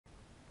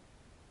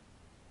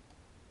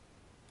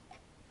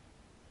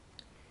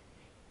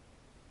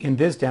In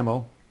this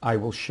demo, I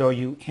will show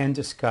you and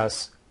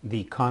discuss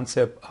the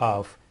concept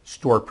of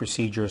stored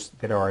procedures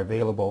that are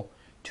available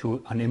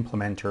to an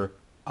implementer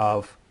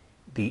of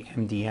the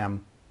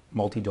MDM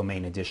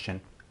Multidomain edition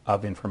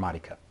of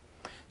Informatica.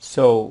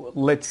 So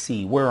let's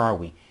see, where are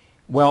we?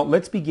 Well,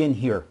 let's begin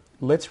here.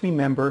 Let's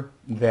remember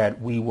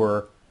that we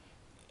were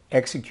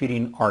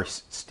executing our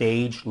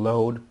stage,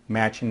 load,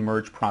 match, and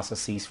merge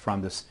processes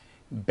from this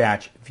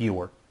batch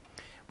viewer.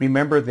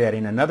 Remember that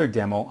in another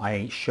demo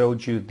I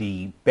showed you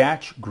the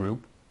batch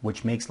group,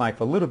 which makes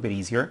life a little bit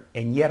easier,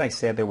 and yet I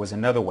said there was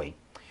another way.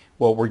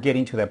 Well, we're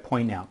getting to that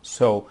point now.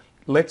 So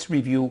let's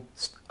review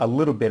a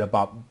little bit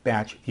about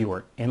batch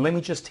viewer, and let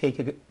me just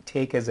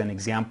take as an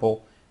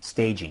example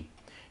staging.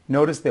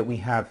 Notice that we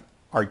have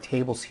our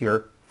tables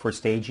here for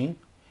staging,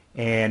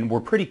 and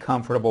we're pretty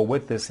comfortable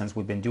with this since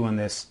we've been doing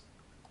this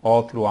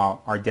all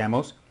throughout our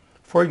demos.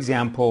 For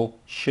example,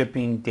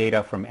 shipping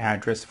data from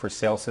address for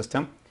sales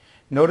system.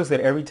 Notice that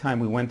every time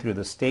we went through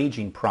the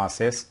staging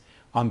process,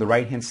 on the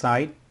right hand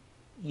side,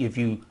 if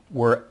you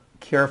were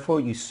careful,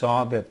 you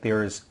saw that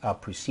there's a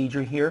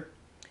procedure here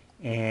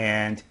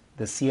and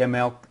the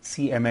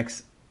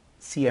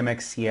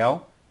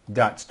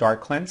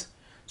CMXCL.startCleanse.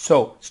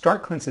 So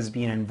startCleanse is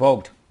being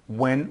invoked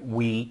when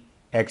we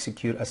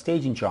execute a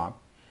staging job.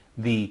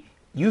 The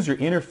user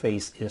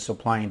interface is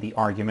supplying the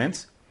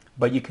arguments,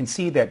 but you can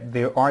see that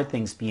there are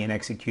things being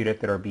executed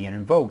that are being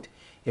invoked.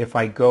 If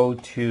I go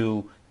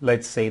to,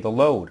 let's say, the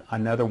load,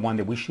 another one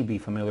that we should be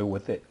familiar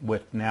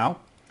with now,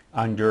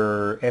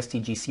 under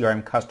STG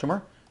CRM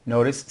customer,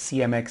 notice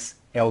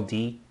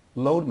CMXLD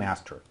load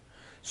master.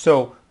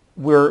 So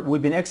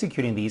we've been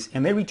executing these,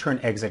 and they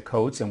return exit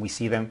codes, and we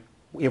see them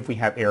if we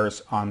have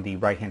errors on the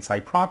right-hand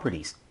side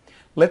properties.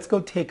 Let's go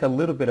take a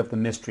little bit of the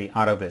mystery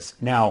out of this.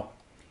 Now,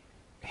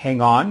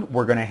 hang on,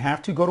 we're going to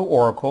have to go to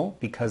Oracle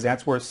because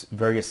that's where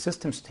various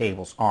systems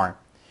tables are.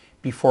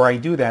 Before I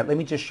do that, let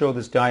me just show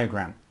this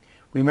diagram.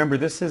 Remember,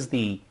 this is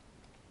the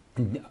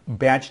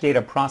batch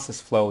data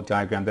process flow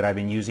diagram that I've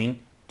been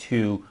using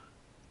to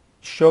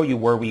show you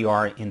where we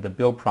are in the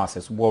build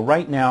process. Well,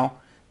 right now,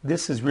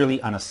 this is really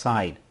an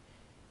aside.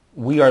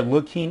 We are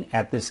looking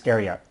at this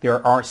area.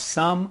 There are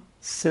some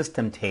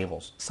system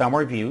tables. Some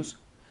are views,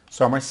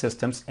 some are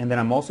systems, and then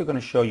I'm also going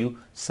to show you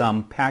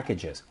some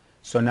packages.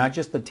 So not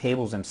just the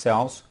tables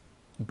themselves,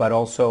 but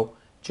also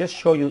just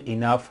show you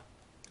enough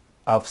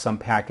of some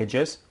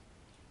packages.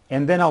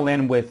 And then I'll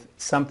end with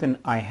something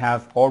I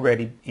have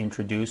already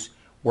introduced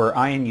where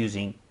I am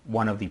using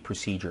one of the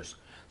procedures.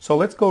 So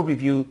let's go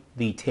review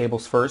the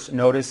tables first.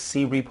 Notice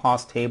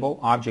CRepos table,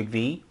 object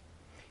V,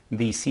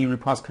 the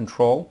CRepos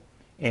control,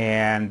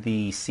 and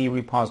the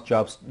CRepos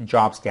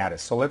job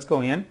status. So let's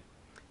go in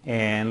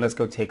and let's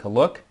go take a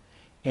look.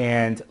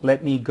 And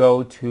let me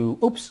go to,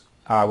 oops,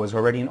 I was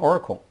already in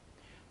Oracle.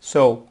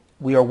 So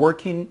we are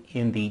working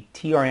in the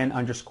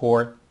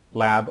TRN_lab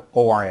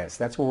ORS.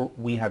 That's where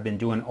we have been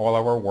doing all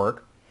of our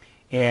work.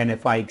 And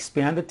if I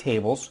expand the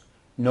tables,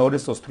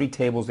 notice those three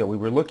tables that we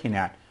were looking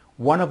at.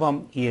 One of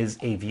them is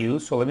a view,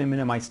 so let me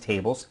minimize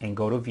tables and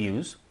go to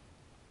views.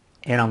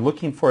 And I'm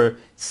looking for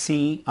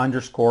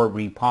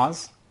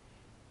C_repos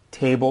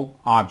table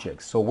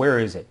objects. So where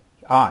is it?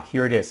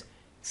 Here it is.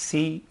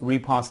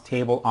 CRepos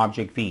table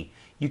object V.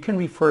 You can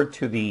refer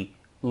to the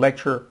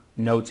lecture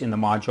notes in the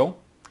module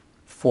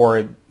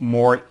for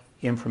more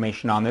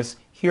information on this.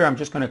 Here I'm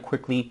just going to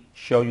quickly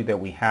show you that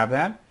we have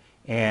that,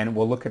 and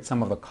we'll look at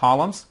some of the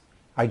columns.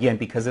 Again,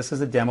 because this is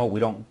a demo,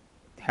 we don't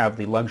have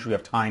the luxury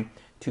of time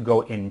to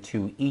go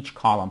into each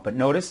column. But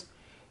notice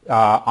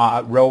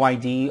row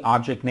ID,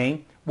 object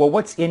name. Well,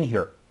 what's in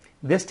here?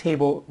 This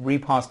table,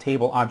 repos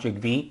table object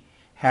V,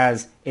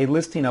 has a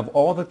listing of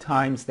all the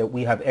times that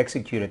we have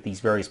executed these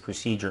various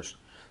procedures.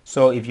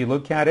 So if you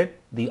look at it,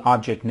 the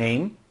object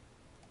name,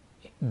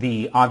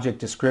 the object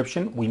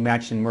description, we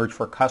match and merge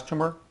for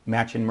customer,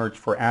 match and merge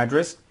for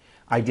address.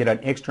 I did an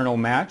external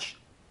match.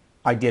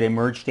 I did a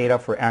merge data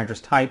for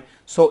address type.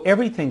 So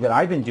everything that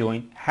I've been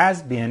doing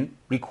has been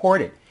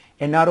recorded.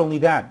 And not only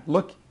that,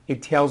 look,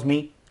 it tells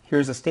me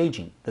here's a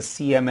staging, the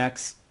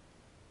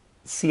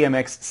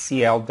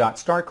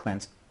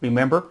CMXCL.startCleanse.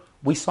 Remember,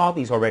 we saw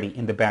these already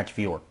in the batch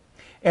viewer.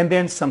 And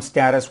then some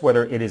status,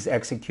 whether it is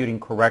executing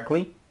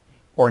correctly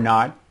or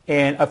not,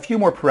 and a few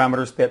more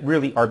parameters that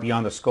really are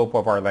beyond the scope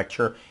of our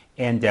lecture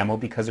and demo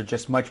because they're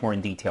just much more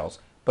in details.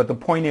 But the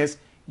point is,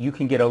 you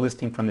can get a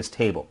listing from this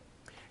table.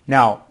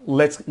 Now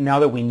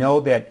that we know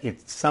that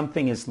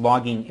something is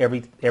logging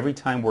every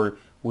time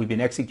we've been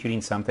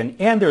executing something,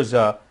 and there's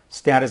a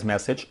status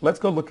message, let's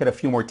go look at a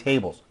few more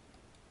tables.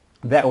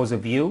 That was a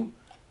view.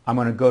 I'm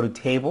going to go to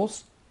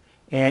tables,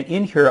 and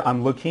in here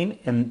I'm looking,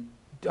 and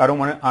I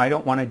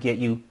don't want to get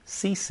you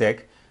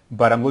seasick,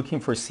 but I'm looking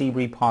for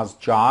CRepos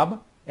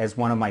job as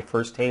one of my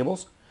first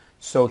tables.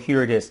 So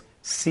here it is,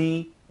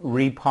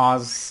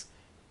 CRepos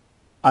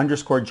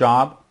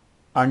 _job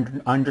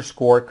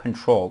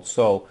 _control.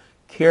 So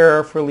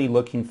carefully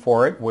looking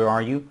for it. Where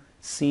are you?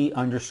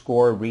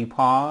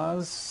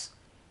 C_repos.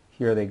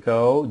 Here they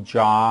go.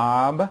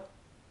 Job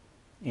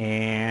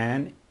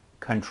and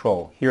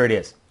control. Here it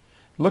is.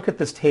 look at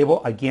this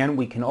table. Again,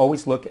 we can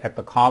always look at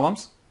the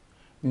columns.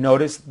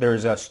 Notice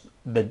there's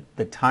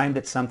the time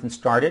that something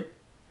started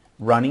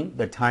running,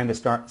 the time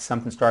that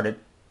something started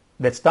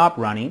that stopped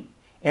running,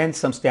 and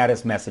some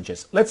status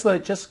messages. Let's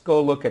just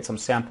go look at some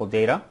sample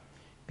data,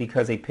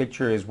 because a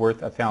picture is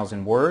worth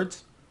 1,000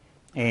 words.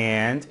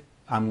 And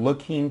I'm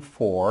looking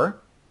for,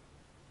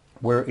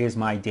 where is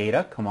my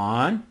data? Come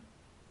on.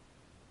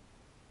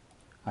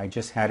 I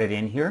just had it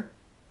in here.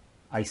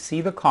 I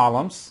see the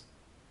columns.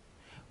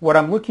 What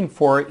I'm looking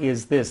for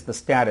is this, the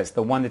status,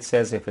 the one that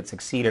says if it's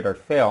exceeded or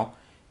fail.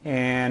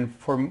 And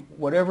for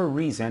whatever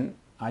reason,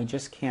 I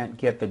just can't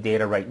get the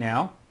data right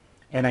now.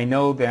 And I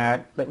know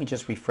that, let me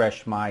just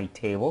refresh my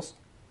tables.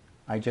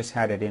 I just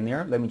had it in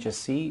there. Let me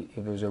just see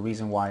if there's a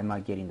reason why I'm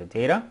not getting the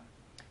data.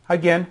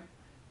 Again,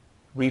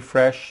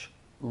 refresh,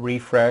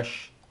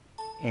 refresh,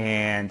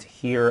 and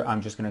here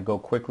I'm just going to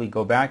quickly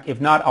go back.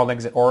 If not, I'll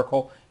exit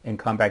Oracle and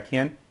come back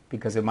in,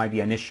 because it might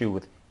be an issue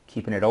with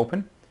keeping it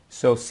open.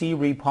 So C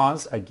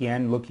repos,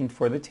 again, looking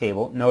for the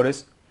table.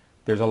 Notice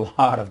there's a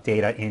lot of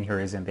data in here,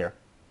 isn't there?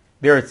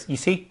 There it's, you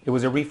see, it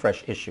was a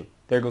refresh issue.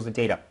 There goes the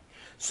data.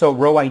 So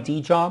row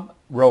ID job,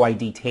 row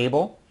ID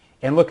table,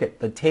 and look at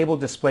the table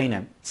display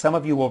name. Some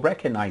of you will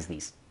recognize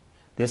these.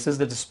 This is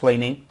the display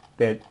name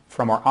that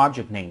from our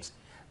object names.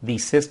 The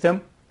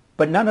system,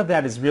 but none of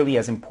that is really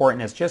as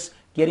important as just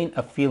getting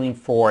a feeling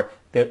for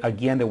that,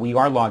 again, that we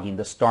are logging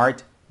the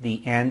start,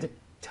 the end,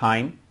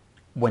 time,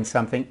 when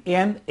something,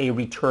 and a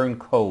return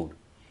code,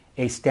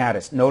 a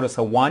status. Notice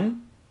a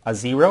 1, a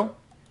 0.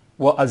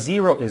 Well, a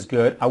 0 is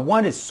good. A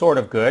 1 is sort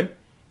of good. It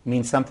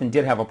means something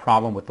did have a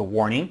problem with the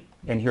warning.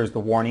 And here's the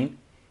warning.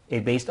 A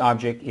based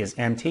object is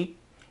empty.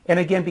 And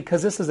again,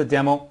 because this is a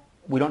demo,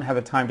 we don't have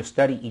the time to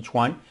study each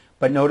one.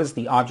 But notice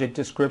the object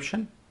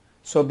description.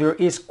 So there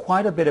is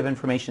quite a bit of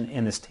information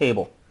in this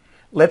table.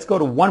 Let's go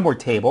to one more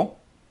table.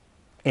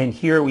 And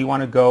here we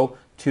want to go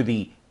to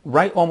the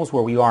right almost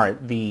where we are,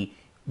 the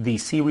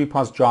C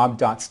repos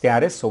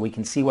job.status, so we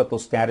can see what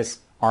those status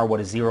are, what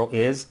a 0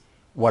 is,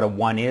 what a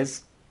 1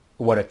 is,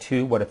 what a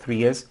 2, what a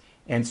 3 is.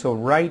 And so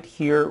right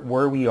here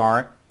where we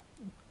are,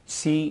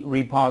 C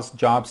repos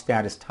job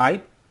status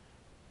type.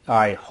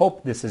 I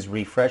hope this is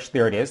refresh.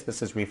 There it is.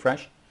 This is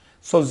refresh.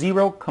 So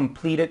 0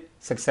 completed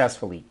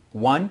successfully.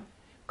 1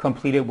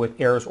 completed with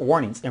errors or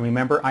warnings. And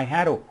remember, I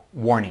had a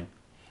warning.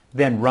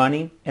 Then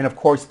running. And of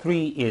course,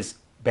 3 is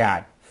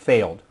bad,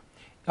 failed.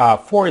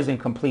 4 is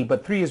incomplete,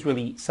 but 3 is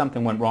really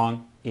something went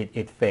wrong.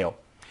 It failed.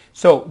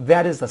 So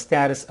that is the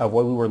status of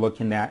what we were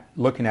looking at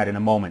in a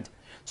moment.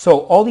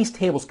 So all these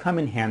tables come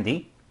in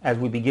handy as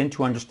we begin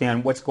to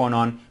understand what's going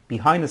on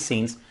behind the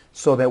scenes,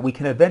 so that we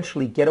can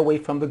eventually get away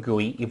from the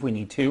GUI if we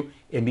need to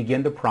and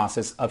begin the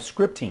process of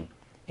scripting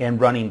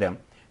and running them.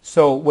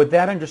 So with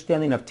that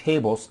understanding of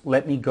tables,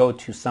 let me go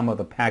to some of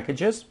the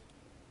packages.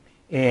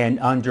 And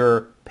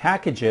under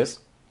packages,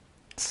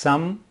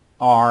 some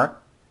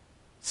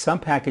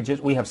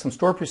packages, we have some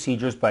stored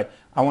procedures, but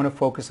I want to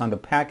focus on the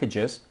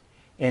packages.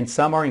 And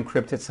some are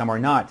encrypted, some are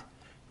not.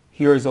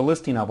 Here is a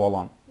listing of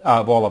all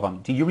of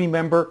them. Do you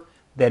remember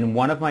that in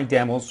one of my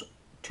demos,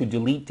 to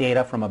delete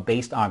data from a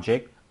based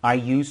object, I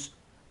use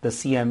the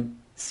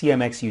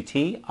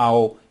CMXUT.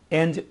 I'll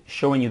end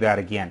showing you that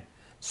again.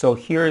 So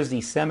here is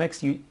the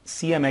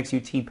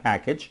CMXUT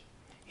package.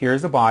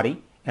 Here's the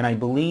body. And I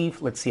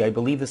believe, let's see, I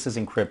believe this is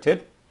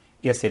encrypted.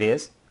 Yes, it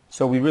is.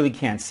 So we really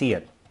can't see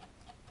it.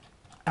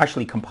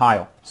 Actually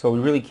compile. So we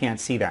really can't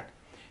see that.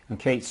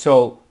 Okay,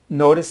 so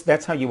notice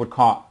that's how you would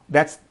call,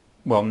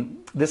 well,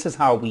 this is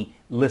how we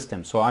list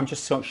them. So I'm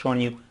just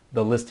showing you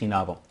the listing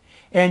of them.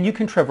 And you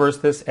can traverse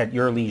this at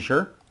your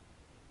leisure,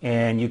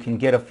 and you can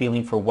get a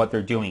feeling for what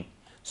they're doing.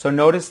 So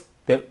notice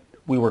that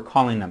we were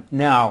calling them.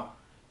 Now,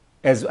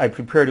 as I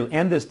prepare to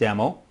end this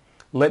demo,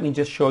 let me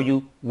just show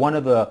you one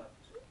of the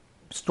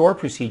store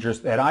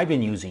procedures that I've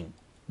been using,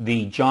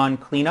 the John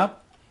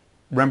cleanup.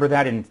 Remember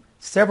that in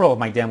several of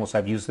my demos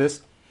I've used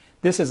this.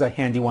 This is a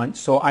handy one.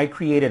 So I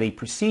created a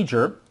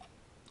procedure,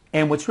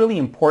 and what's really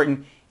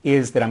important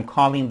is that I'm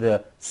calling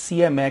the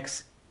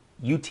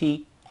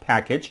CMXUT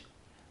package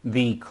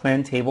the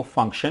clean table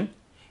function,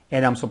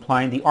 and I'm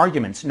supplying the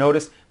arguments.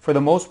 Notice, for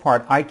the most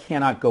part, I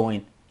cannot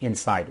go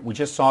inside. We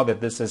just saw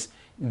that this is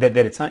that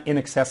it's not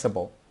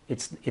inaccessible.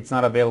 It's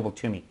not available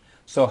to me.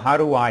 So how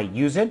do I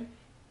use it?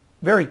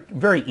 Very,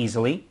 very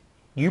easily.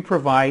 You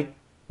provide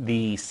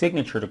the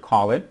signature to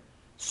call it.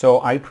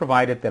 So I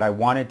provided that I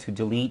wanted to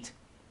delete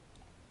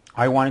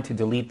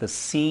the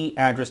C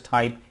address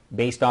type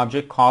based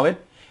object, call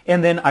it,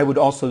 and then I would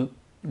also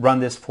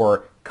run this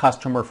for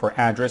customer for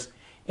address.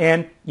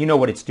 And you know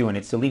what it's doing.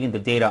 It's deleting the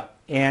data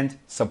and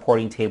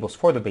supporting tables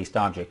for the based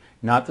object,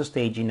 not the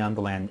staging, not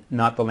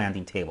the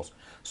landing tables.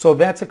 So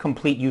that's a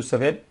complete use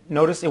of it.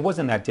 Notice it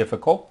wasn't that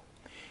difficult.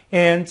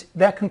 And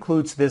that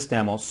concludes this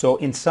demo. So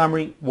in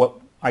summary, what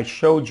I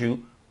showed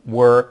you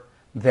were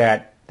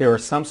that there are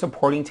some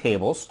supporting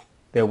tables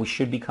that we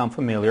should become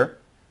familiar,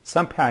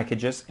 some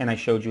packages, and I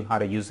showed you how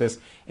to use this.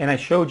 And I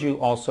showed you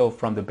also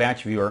from the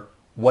batch viewer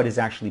what is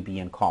actually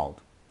being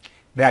called.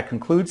 That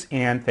concludes,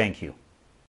 and thank you.